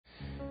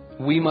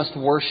we must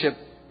worship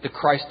the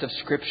Christ of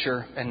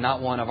Scripture and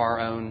not one of our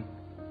own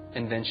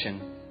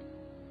invention.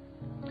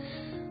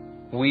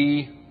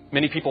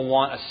 Many people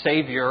want a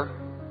Savior,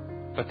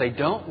 but they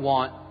don't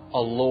want a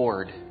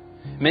Lord.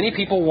 Many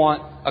people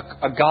want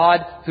a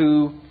God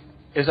who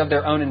is of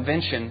their own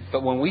invention,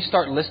 but when we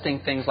start listing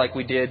things like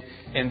we did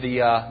in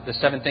the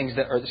 5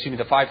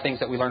 things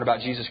that we learned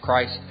about Jesus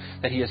Christ,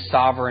 that He is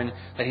sovereign,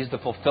 that He's the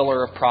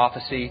fulfiller of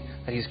prophecy,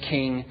 that He's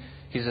King,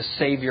 He's a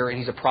Savior, and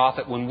He's a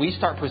prophet. When we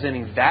start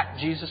presenting that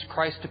Jesus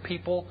Christ to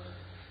people,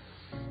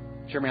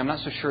 Jeremy, I'm not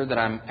so sure that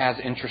I'm as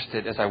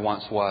interested as I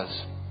once was.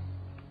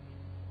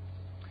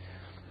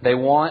 They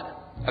want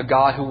a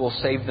God who will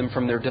save them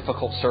from their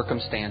difficult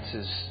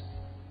circumstances.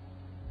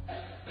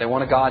 They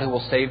want a God who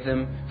will save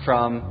them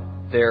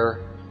from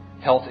their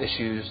health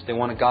issues. They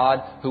want a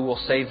God who will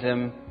save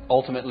them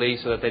ultimately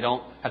so that they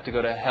don't have to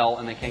go to hell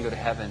and they can go to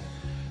heaven.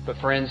 But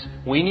friends,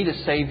 we need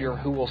a Savior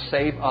who will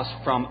save us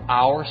from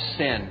our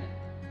sin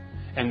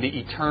and the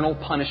eternal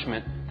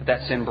punishment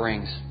that sin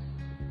brings.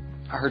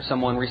 I heard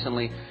someone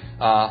recently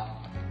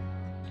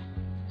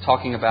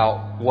talking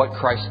about what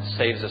Christ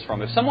saves us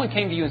from. If someone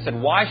came to you and said,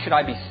 "Why should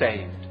I be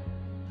saved?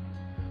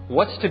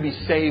 What's to be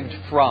saved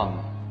from?"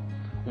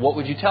 What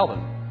would you tell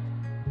them?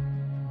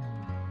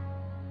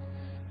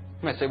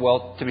 You might say,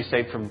 well, to be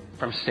saved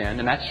from sin,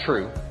 and that's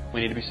true.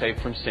 We need to be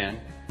saved from sin.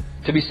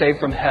 To be saved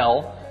from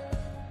hell,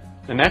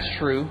 and that's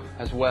true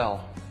as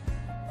well.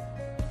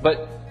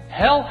 But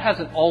hell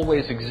hasn't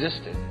always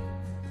existed.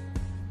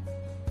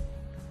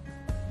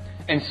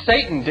 And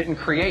Satan didn't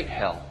create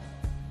hell.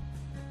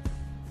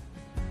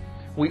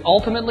 We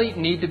ultimately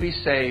need to be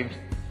saved,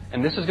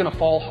 and this is going to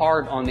fall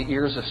hard on the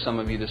ears of some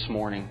of you this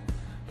morning.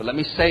 But let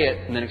me say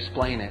it and then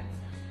explain it.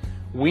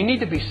 We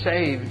need to be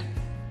saved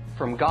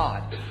from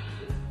God.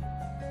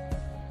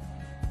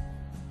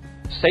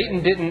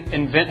 Satan didn't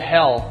invent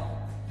hell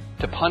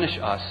to punish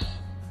us.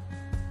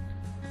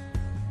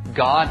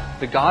 God,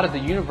 the God of the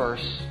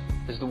universe,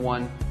 is the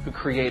one who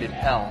created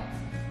hell.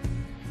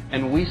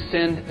 And we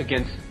sinned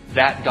against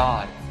that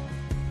God.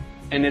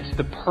 And it's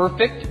the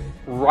perfect,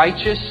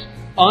 righteous,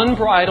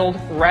 unbridled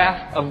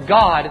wrath of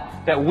God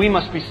that we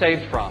must be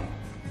saved from.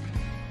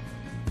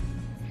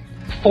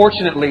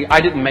 Fortunately,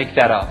 I didn't make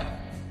that up.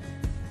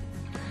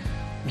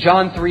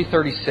 John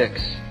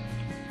 3:36.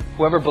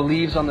 Whoever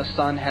believes on the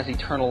Son has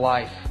eternal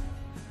life.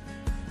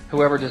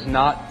 Whoever does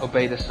not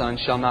obey the Son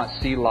shall not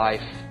see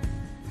life,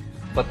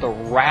 but the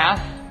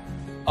wrath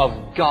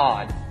of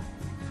God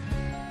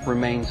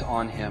remains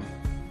on him.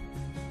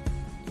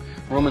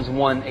 Romans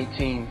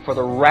 1:18. For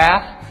the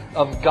wrath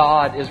of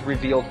God is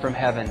revealed from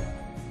heaven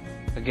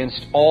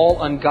against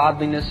all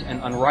ungodliness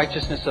and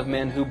unrighteousness of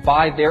men who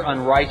by their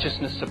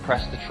unrighteousness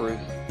suppress the truth.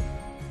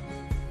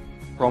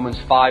 Romans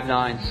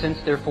 5:9. Since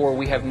therefore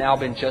we have now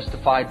been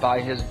justified by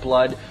His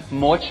blood,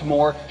 much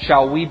more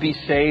shall we be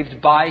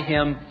saved by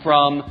Him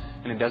from,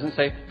 and it doesn't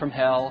say from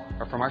hell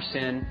or from our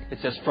sin,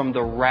 it says from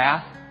the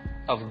wrath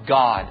of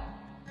God.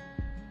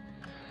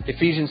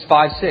 Ephesians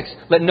 5:6.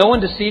 Let no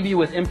one deceive you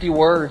with empty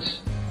words,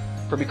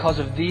 for because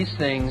of these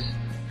things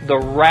the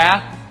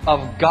wrath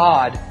of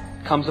God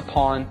comes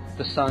upon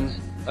the sons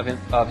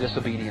of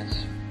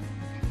disobedience.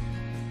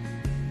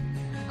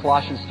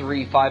 Colossians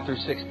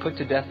 3:5-6. Put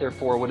to death,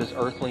 therefore, what is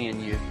earthly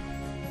in you: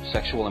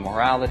 sexual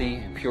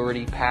immorality,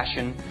 impurity,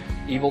 passion,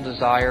 evil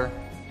desire,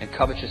 and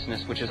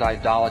covetousness, which is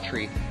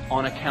idolatry.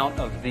 On account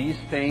of these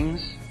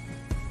things,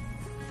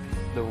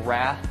 the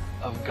wrath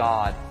of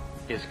God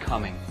is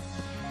coming.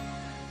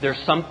 There's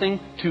something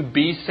to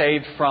be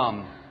saved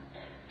from,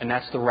 and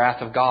that's the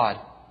wrath of God.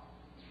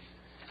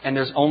 And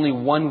there's only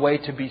one way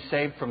to be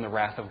saved from the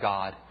wrath of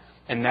God,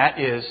 and that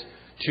is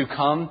to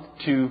come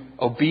to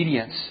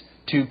obedience,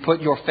 to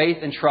put your faith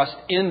and trust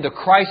in the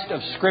Christ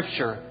of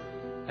Scripture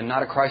and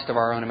not a Christ of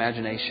our own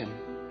imagination.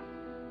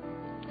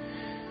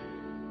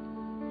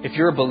 If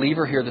you're a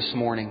believer here this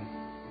morning,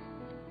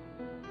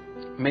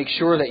 make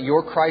sure that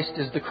your Christ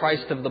is the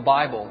Christ of the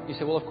Bible. You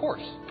say, well, of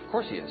course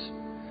He is.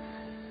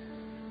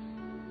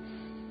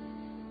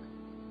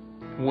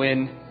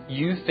 When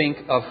you think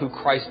of who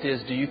Christ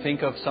is, do you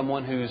think of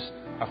someone who's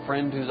a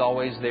friend who's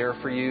always there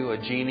for you, a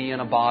genie in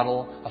a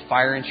bottle, a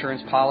fire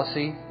insurance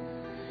policy?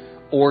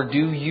 Or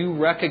do you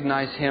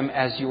recognize Him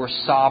as your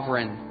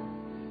sovereign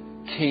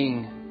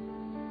King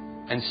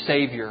and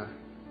Savior,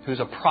 who's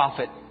a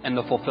prophet and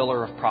the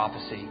fulfiller of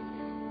prophecy?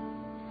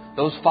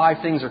 Those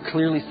 5 things are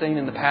clearly seen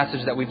in the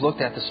passage that we've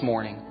looked at this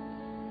morning.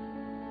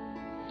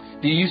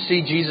 Do you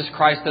see Jesus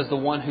Christ as the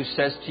one who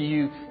says to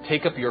you,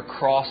 take up your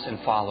cross and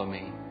follow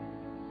me?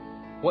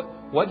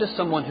 What does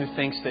someone who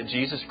thinks that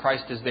Jesus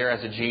Christ is there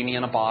as a genie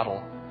in a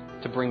bottle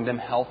to bring them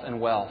health and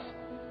wealth,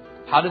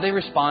 how do they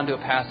respond to a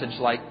passage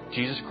like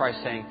Jesus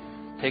Christ saying,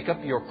 take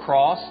up your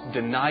cross,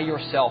 deny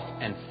yourself,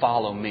 and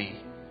follow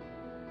me?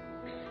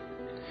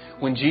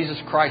 When Jesus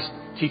Christ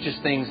teaches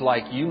things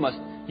like you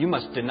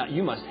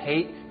must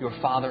hate your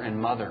father and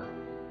mother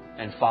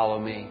and follow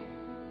me.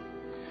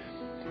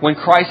 When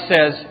Christ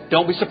says,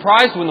 don't be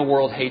surprised when the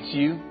world hates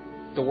you,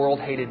 the world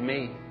hated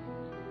me.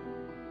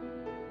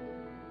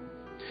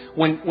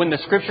 When the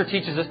Scripture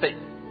teaches us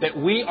that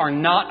we are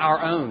not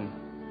our own,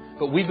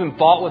 but we've been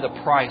bought with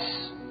a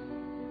price.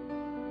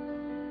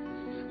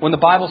 When the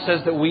Bible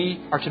says that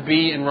we are to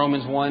be, in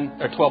Romans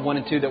 12:1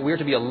 and 2, that we are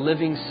to be a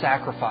living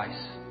sacrifice.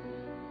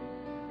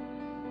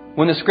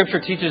 When the Scripture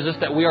teaches us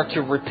that we are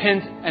to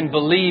repent and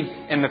believe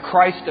in the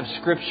Christ of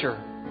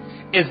Scripture.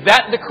 Is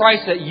that the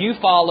Christ that you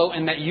follow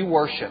and that you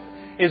worship?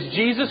 Is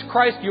Jesus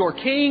Christ your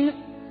King,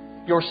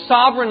 your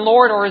sovereign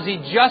Lord, or is He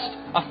just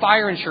a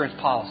fire insurance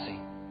policy?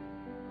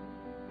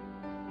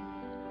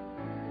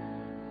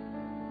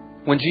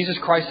 When Jesus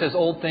Christ says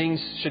old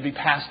things should be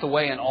passed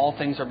away and all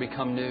things are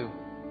become new,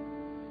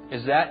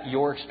 is that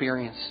your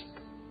experience?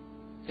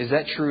 Is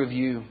that true of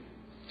you?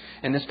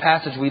 In this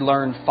passage we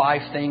learn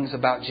 5 things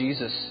about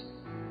Jesus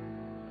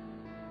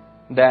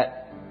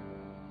that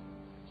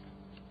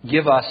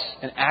give us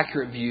an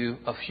accurate view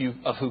of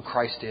who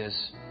Christ is.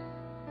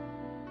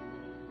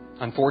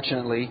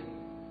 Unfortunately,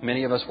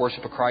 many of us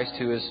worship a Christ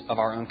who is of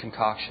our own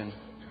concoction.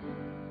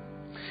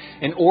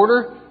 In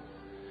order,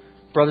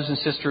 brothers and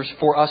sisters,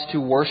 for us to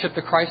worship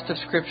the Christ of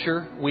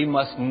Scripture, we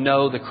must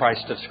know the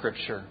Christ of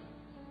Scripture.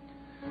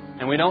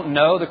 And we don't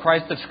know the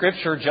Christ of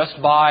Scripture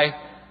just by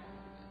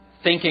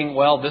thinking,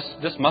 well,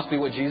 this must be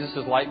what Jesus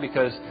is like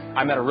because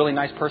I met a really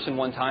nice person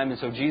one time and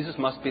so Jesus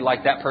must be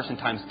like that person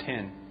times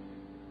 10.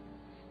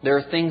 There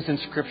are things in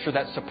Scripture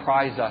that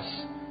surprise us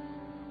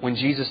when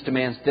Jesus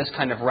demands this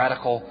kind of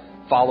radical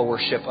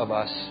followership of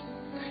us.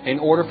 In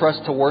order for us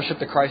to worship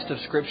the Christ of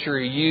Scripture,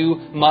 you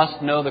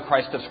must know the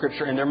Christ of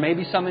Scripture. And there may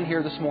be some in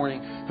here this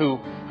morning who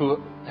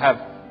have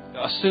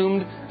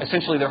assumed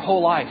essentially their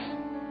whole life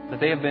that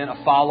they have been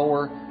a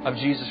follower of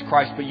Jesus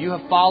Christ. But you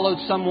have followed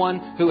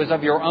someone who is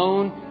of your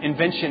own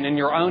invention and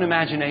your own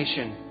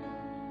imagination.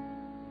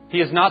 He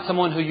is not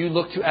someone who you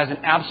look to as an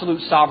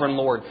absolute sovereign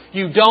Lord.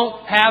 You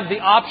don't have the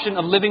option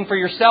of living for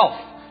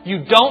yourself.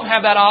 You don't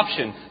have that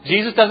option.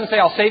 Jesus doesn't say,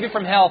 I'll save you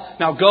from hell.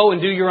 Now go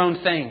and do your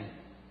own thing.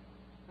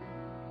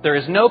 There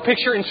is no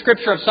picture in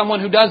Scripture of someone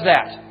who does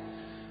that.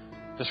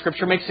 The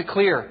Scripture makes it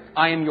clear.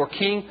 I am your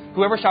King.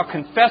 Whoever shall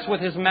confess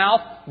with his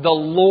mouth the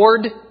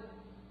Lord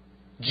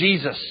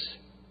Jesus.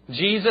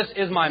 Jesus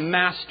is my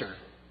master.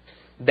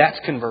 That's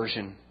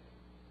conversion.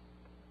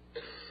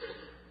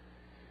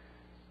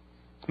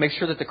 Make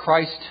sure that the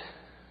Christ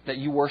that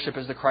you worship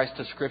is the Christ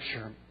of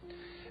Scripture.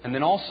 And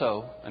then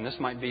also, and this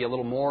might be a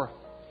little more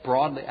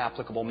broadly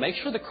applicable, make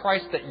sure the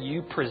Christ that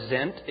you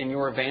present in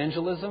your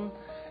evangelism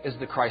is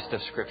the Christ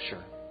of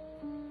Scripture.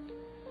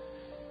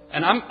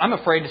 And I'm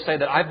afraid to say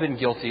that I've been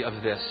guilty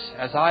of this.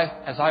 As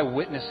I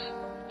witness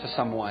to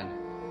someone,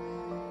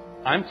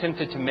 I'm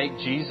tempted to make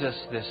Jesus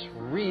this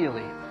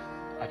really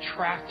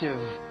attractive,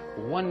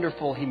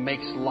 wonderful. He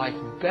makes life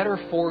better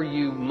for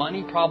you.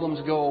 Money problems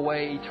go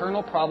away.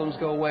 Eternal problems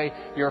go away.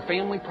 Your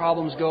family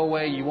problems go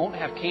away. You won't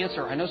have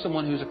cancer. I know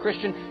someone who's a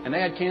Christian and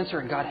they had cancer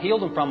and God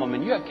healed them from them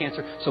and you have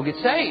cancer, so get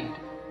saved.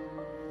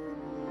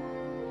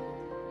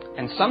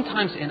 And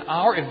sometimes in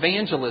our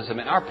evangelism,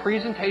 in our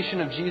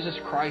presentation of Jesus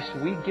Christ,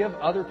 we give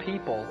other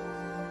people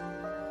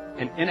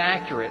an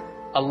inaccurate,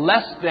 a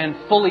less than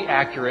fully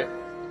accurate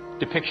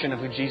depiction of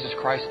who Jesus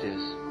Christ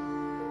is.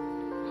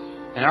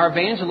 In our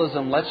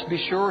evangelism, let's be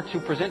sure to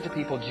present to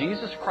people,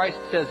 Jesus Christ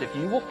says, if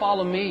you will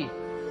follow me,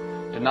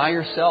 deny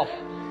yourself,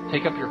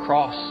 take up your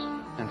cross,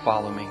 and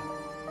follow me.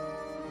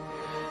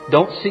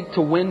 Don't seek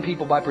to win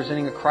people by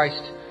presenting a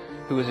Christ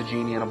who is a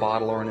genie in a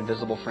bottle or an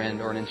invisible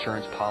friend or an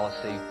insurance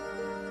policy.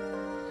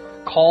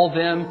 Call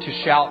them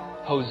to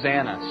shout,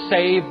 Hosanna,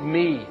 save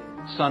me,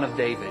 Son of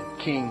David,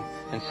 King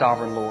and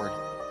Sovereign Lord.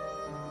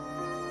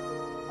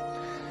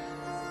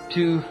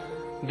 To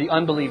the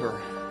unbeliever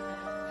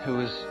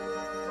who is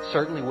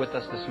certainly with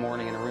us this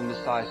morning in a room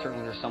this size,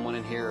 certainly there's someone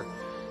in here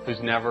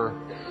who's never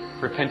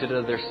repented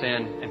of their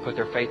sin and put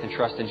their faith and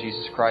trust in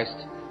Jesus Christ.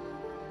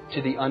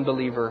 To the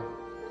unbeliever,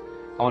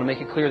 I want to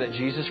make it clear that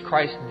Jesus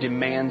Christ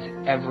demands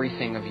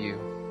everything of you.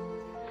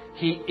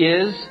 He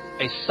is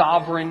a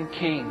sovereign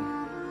King.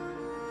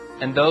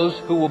 And those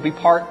who will be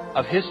part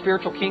of His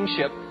spiritual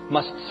kingship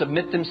must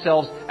submit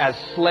themselves as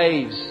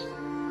slaves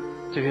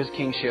to His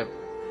kingship.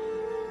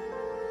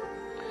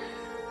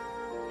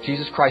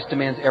 Jesus Christ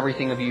demands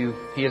everything of you.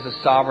 He is a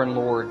sovereign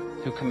Lord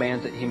who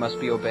commands that He must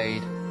be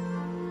obeyed.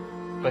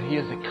 But He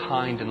is a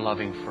kind and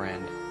loving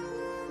friend.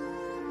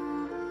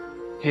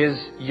 His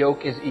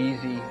yoke is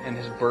easy and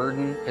His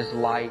burden is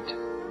light.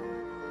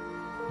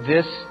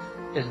 This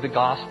is the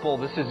gospel.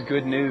 This is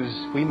good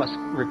news. We must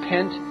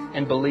repent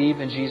and believe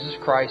in Jesus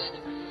Christ.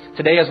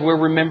 Today, as we're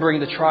remembering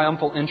the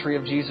triumphal entry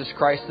of Jesus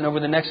Christ, and over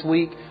the next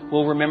week,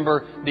 we'll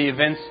remember the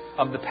events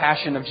of the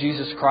passion of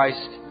Jesus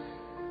Christ.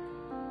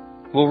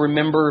 We'll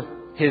remember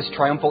His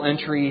triumphal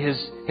entry,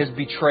 His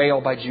betrayal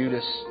by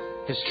Judas,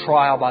 His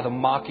trial by the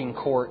mocking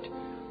court,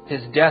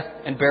 His death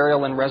and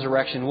burial and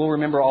resurrection. We'll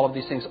remember all of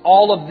these things.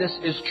 All of this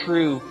is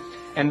true.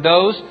 And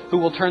those who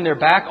will turn their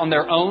back on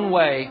their own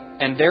way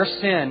and their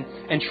sin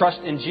and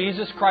trust in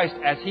Jesus Christ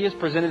as He is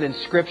presented in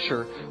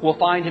Scripture will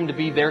find Him to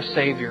be their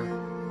Savior.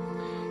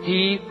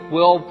 He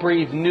will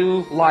breathe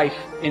new life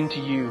into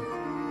you.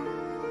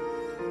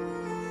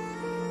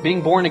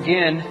 Being born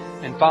again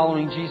and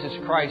following Jesus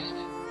Christ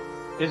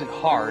isn't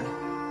hard.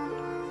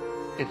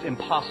 It's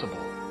impossible.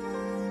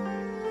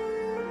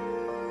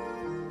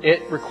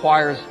 It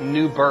requires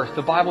new birth.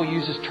 The Bible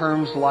uses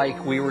terms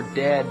like we were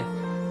dead,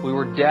 we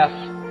were deaf,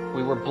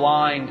 we were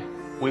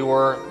blind, we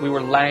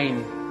were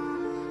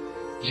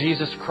lame.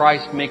 Jesus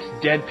Christ makes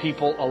dead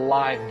people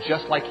alive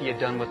just like He had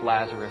done with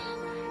Lazarus.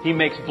 He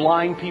makes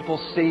blind people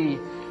see.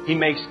 He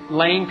makes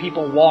lame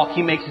people walk.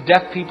 He makes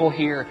deaf people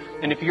hear.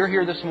 And if you're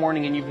here this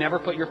morning and you've never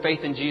put your faith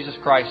in Jesus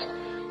Christ,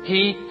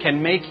 He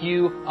can make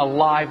you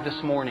alive this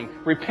morning.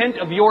 Repent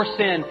of your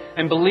sin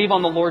and believe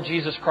on the Lord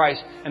Jesus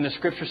Christ. And the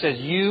Scripture says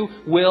you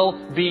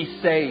will be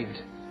saved.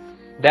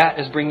 That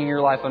is bringing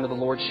your life under the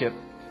Lordship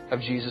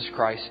of Jesus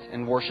Christ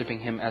and worshiping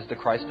Him as the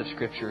Christ of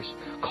Scriptures.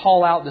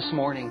 Call out this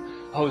morning,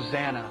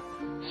 Hosanna!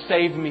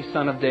 Save me,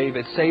 Son of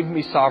David. Save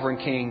me, Sovereign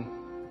King.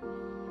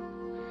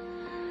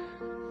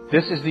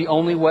 This is the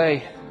only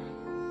way.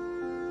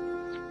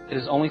 It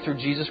is only through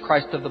Jesus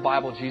Christ of the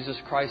Bible. Jesus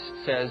Christ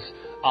says,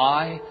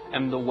 I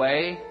am the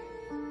way,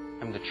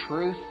 I'm the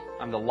truth,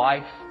 I'm the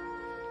life.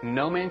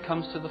 No man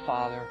comes to the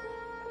Father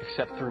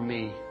except through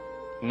me.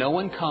 No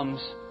one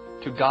comes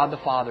to God the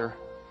Father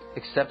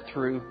except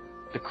through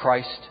the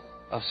Christ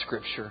of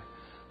Scripture.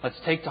 Let's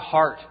take to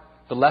heart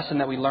the lesson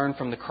that we learned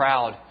from the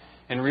crowd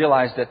and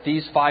realize that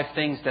these 5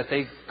 things that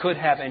they could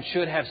have and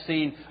should have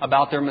seen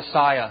about their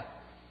Messiah,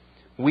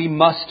 we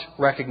must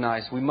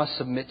recognize, we must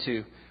submit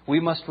to, we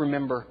must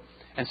remember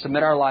and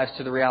submit our lives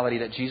to the reality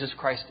that Jesus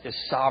Christ is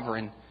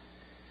sovereign.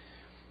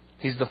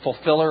 He's the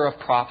fulfiller of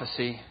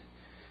prophecy.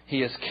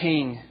 He is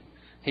King.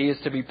 He is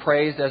to be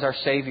praised as our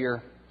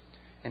Savior.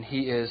 And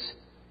He is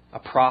a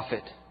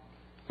prophet.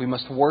 We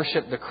must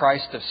worship the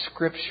Christ of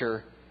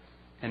Scripture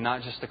and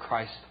not just the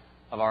Christ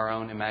of our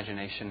own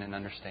imagination and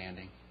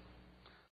understanding.